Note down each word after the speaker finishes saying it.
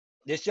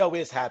This show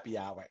is Happy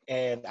Hour,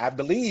 and I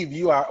believe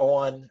you are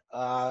on.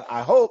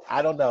 I hope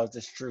I don't know if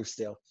this is true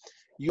still.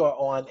 You are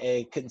on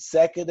a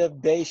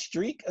consecutive day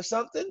streak or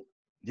something.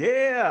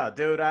 Yeah,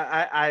 dude.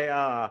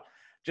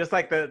 Just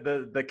like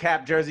the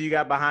cap jersey you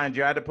got behind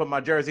you, I had to put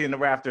my jersey in the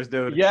rafters,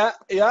 dude. Yeah,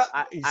 yeah.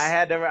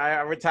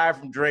 I retired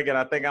from drinking.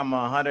 I think I'm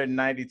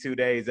 192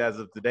 days as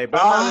of today,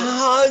 but I'm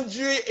not.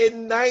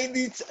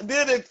 190.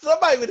 Then if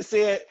somebody would have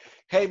said,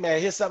 "Hey man,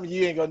 here's something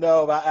you ain't gonna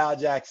know about Al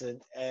Jackson,"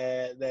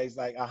 and there's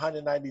like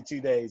 192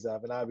 days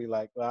of, and I'd be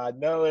like, "Well, I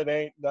know it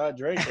ain't not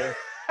drinking.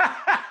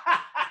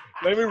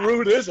 Let me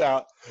rule this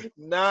out.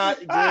 Not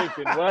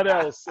drinking. What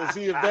else? Is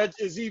he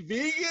is he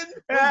vegan?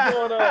 What's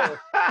going on?"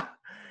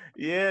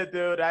 Yeah,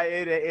 dude.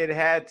 It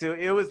had to.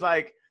 It was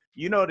like,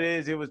 you know what it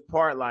is? It was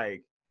part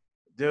like,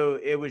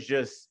 dude, it was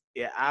just,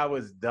 yeah, I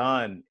was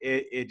done.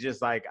 It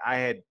just like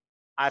I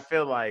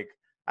feel like,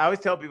 I always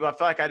tell people, I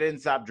feel like I didn't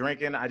stop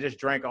drinking. I just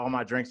drank all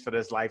my drinks for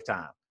this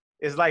lifetime.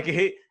 It's like,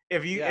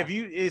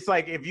 it's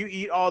like if you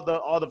eat all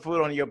the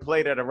food on your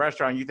plate at a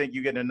restaurant, you think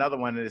you get another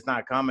one and it's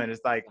not coming.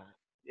 It's like,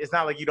 it's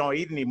not like you don't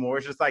eat anymore.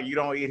 It's just like you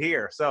don't eat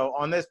here. So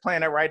on this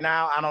planet right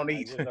now, I don't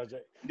eat.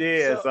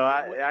 Yeah, so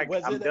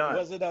I'm done.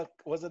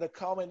 Was it a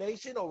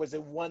culmination, or was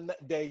it one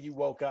day you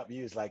woke up and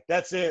you was like,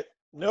 "That's it,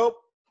 nope,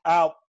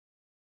 out"?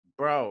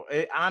 Bro,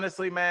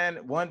 honestly,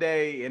 man, one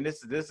day, and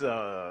this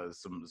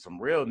some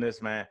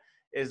realness, man.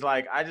 Is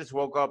like, I just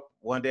woke up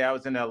one day. I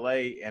was in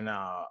LA, and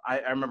I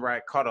remember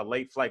I caught a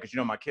late flight because, you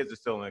know, my kids are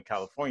still in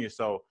California.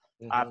 So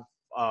I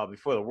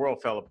before the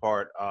world fell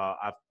apart,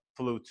 I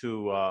flew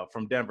to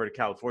from Denver to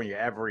California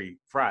every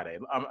Friday.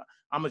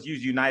 I must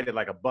use United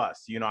like a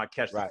bus. You know, I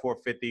catch the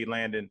 450,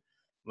 land in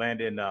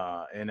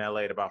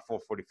LA at about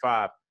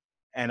 4:45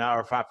 and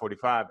or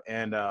 5:45,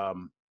 and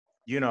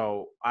you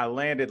know, I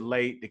landed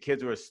late. The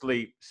kids were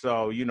asleep.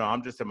 So, you know,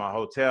 I'm just in my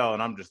hotel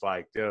and I'm just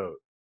like, dude,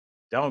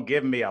 don't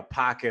give me a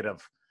pocket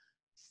of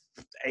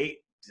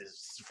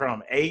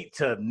from 8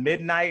 to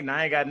midnight and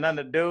I ain't got nothing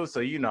to do.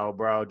 So, you know,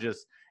 bro,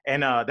 just,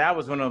 and that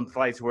was one of them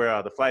flights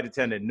where the flight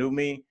attendant knew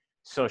me.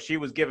 So she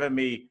was giving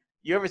me,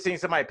 you ever seen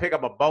somebody pick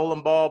up a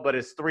bowling ball, but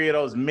it's 3 of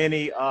those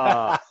mini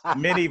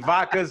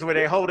vodkas where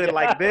they hold it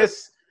like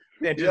this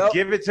and just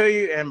give it to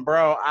you? And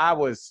bro, I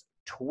was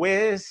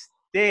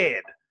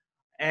twisted.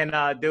 And,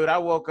 dude, I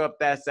woke up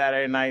that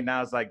Saturday night and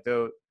I was like,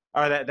 dude,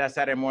 or that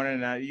Saturday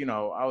morning, and, you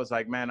know, I was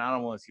like, man, I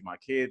don't want to see my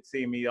kids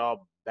see me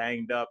all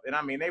banged up. And,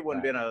 I mean, they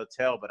wouldn't be in a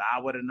hotel, but I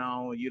would have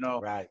known, you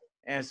know. Right.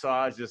 And so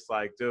I was just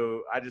like,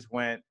 dude, I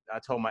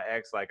told my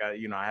ex, like, I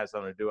had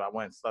something to do. I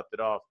went and slept it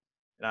off.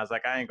 And I was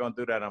like, I ain't going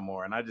to do that no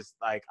more. And I just,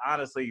 like,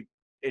 honestly,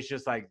 it's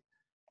just like,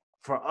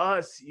 for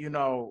us, you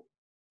know,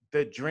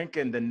 the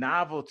drinking, the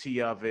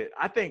novelty of it,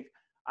 I think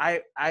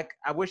I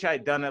wish I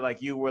had done it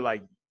like you were,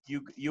 like,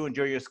 you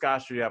enjoy your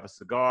scotch, you have a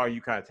cigar,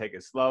 you kind of take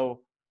it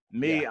slow.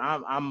 Me,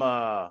 I'm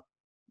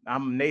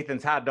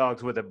Nathan's hot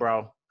dogs with it,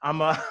 bro. I'm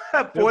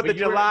 4th of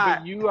July.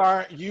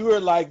 But you were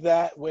like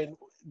that when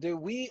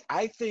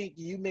I think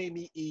you made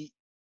me eat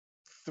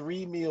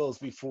 3 meals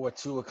before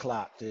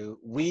 2:00, dude.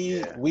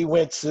 We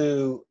went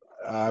to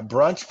a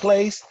brunch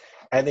place,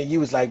 and then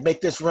you was like,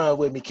 "Make this run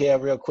with me,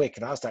 Kev, real quick."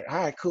 And I was like, "All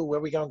right, cool. Where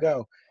we gonna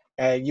go?"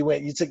 And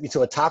you took me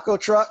to a taco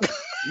truck.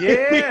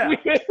 Yeah. we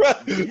went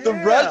from the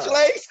brunch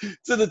place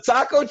to the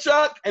taco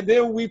truck, and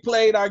then we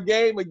played our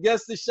game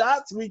against the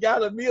shots. We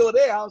got a meal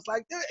there. I was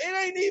like, dude, it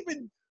ain't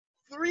even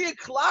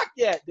 3:00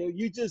 yet, dude.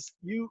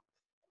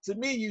 To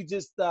me, you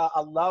just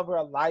a lover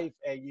of life,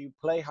 and you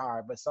play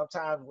hard. But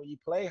sometimes when you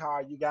play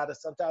hard, you gotta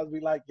sometimes be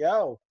like,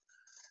 yo,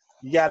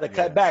 you gotta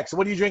cut back. So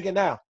what are you drinking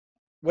now?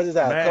 What is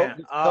that?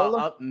 Man,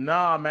 Cola?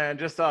 no, man,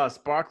 just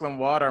sparkling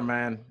water,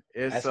 man.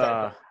 It's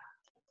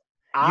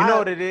you know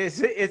what it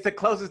is? It's the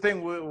closest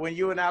thing when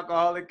you an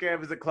alcoholic,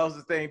 Kev, is the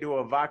closest thing to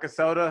a vodka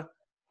soda.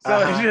 So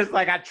it's just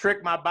like I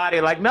trick my body,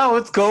 like, no,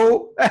 it's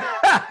cool.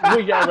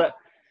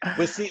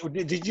 But see,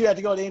 did you have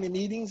to go to any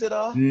meetings at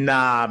all?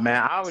 Nah,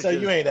 man. So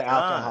you ain't an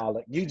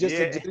alcoholic. You just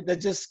a dude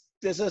that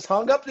just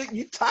hung up.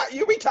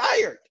 You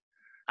retired.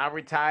 I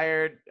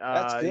retired.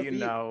 That's good you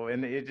know,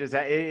 and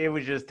it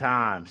was just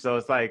time. So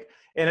it's like,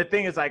 and the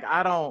thing is, like,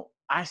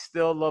 I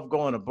still love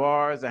going to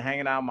bars and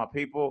hanging out with my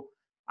people.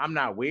 I'm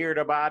not weird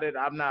about it.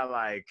 I'm not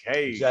like,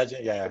 hey,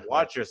 judging,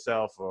 watch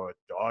yourself, or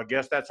I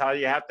guess that's how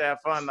you have to have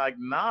fun. Like,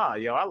 nah,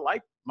 yo, I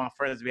like my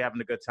friends to be having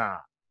a good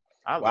time.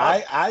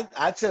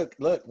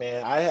 Look,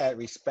 man, I had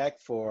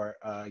respect for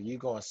you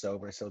going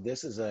sober. So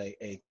this is a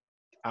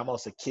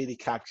almost a kiddie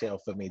cocktail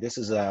for me. This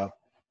is a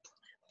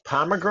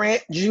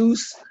pomegranate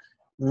juice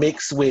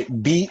mixed with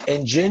beet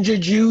and ginger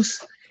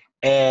juice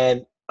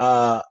and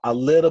a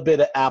little bit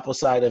of apple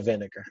cider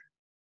vinegar.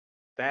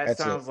 That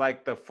sounds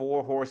like the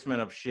 4 horsemen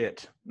of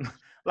shit.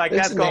 Like,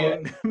 that's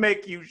going to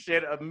make you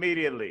shit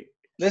immediately.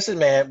 Listen,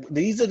 man,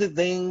 these are the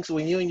things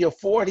when you're in your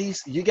 40s,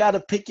 you got to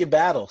pick your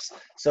battles.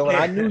 So when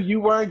I knew you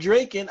weren't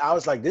drinking, I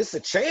was like, this is a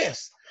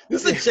chance.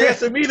 This is a chance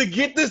for me to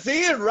get this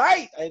in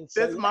right. And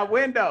so, this is my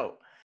window.